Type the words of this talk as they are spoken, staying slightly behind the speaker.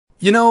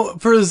You know,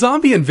 for a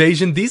zombie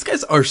invasion, these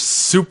guys are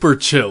super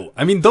chill.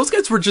 I mean, those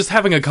guys were just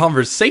having a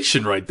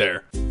conversation right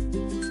there.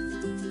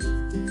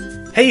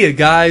 Hey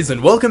guys,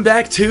 and welcome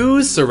back to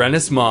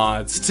Sorenus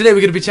Mods. Today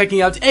we're going to be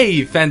checking out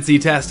a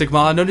fancy-tastic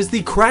mod known as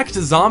the Cracked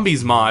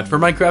Zombies mod for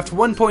Minecraft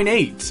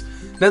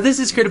 1.8. Now this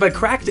is created by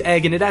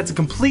CrackedEgg, and it adds a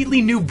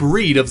completely new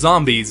breed of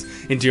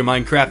zombies into your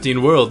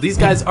Minecraftian world. These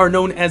guys are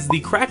known as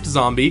the Cracked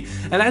Zombie,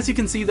 and as you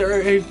can see, there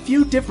are a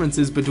few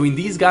differences between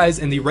these guys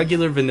and the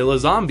regular vanilla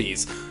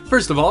zombies.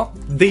 First of all,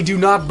 they do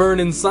not burn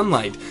in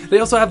sunlight. They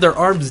also have their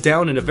arms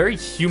down in a very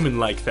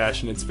human-like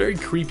fashion. It's very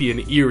creepy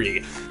and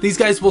eerie. These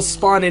guys will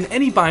spawn in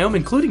any biome,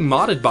 including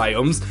modded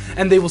biomes,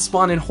 and they will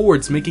spawn in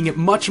hordes, making it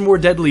much more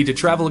deadly to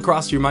travel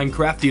across your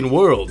Minecraftian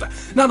world.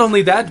 Not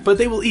only that, but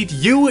they will eat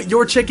you,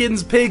 your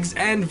chickens, pigs,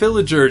 and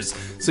villagers.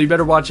 So you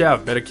better watch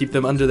out, better keep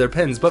them under their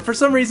pens. But for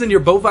some reason, your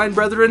bovine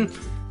brethren,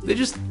 they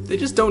just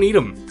don't eat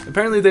them.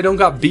 Apparently they don't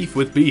got beef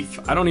with beef.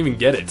 I don't even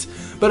get it.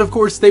 But of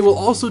course, they will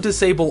also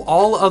disable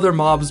all other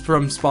mobs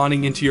from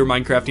spawning into your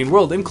Minecraftian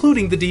world,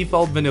 including the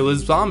default vanilla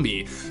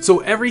zombie. So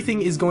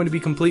everything is going to be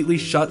completely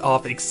shut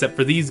off except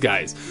for these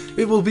guys.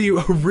 It will be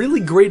a really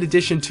great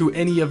addition to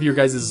any of your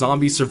guys'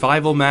 zombie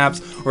survival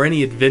maps or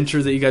any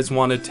adventure that you guys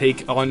want to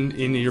take on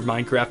in your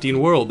Minecraftian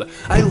world.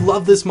 I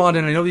love this mod,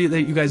 and I know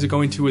that you guys are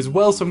going to as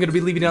well, so I'm going to be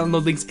leaving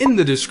download links in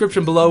the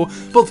description below.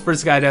 Both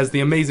first guide has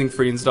the amazing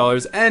free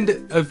installers,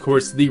 and of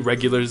course the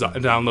regular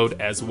download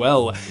as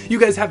well. You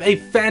guys have a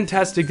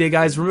fantastic day,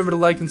 guys. Remember to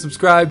like and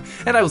subscribe,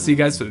 and I will see you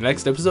guys for the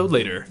next episode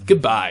later.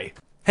 Goodbye.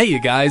 Hey you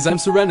guys, I'm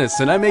Sorenus,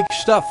 and I make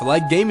stuff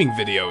like gaming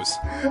videos.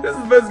 This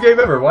is the best game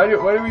ever. Why do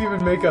we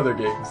even make other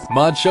games?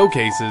 Mod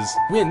showcases.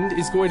 Wind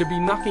is going to be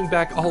knocking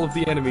back all of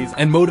the enemies,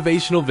 and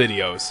motivational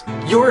videos.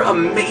 You're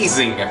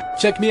amazing!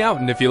 Check me out,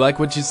 and if you like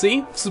what you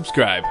see,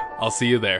 subscribe. I'll see you there.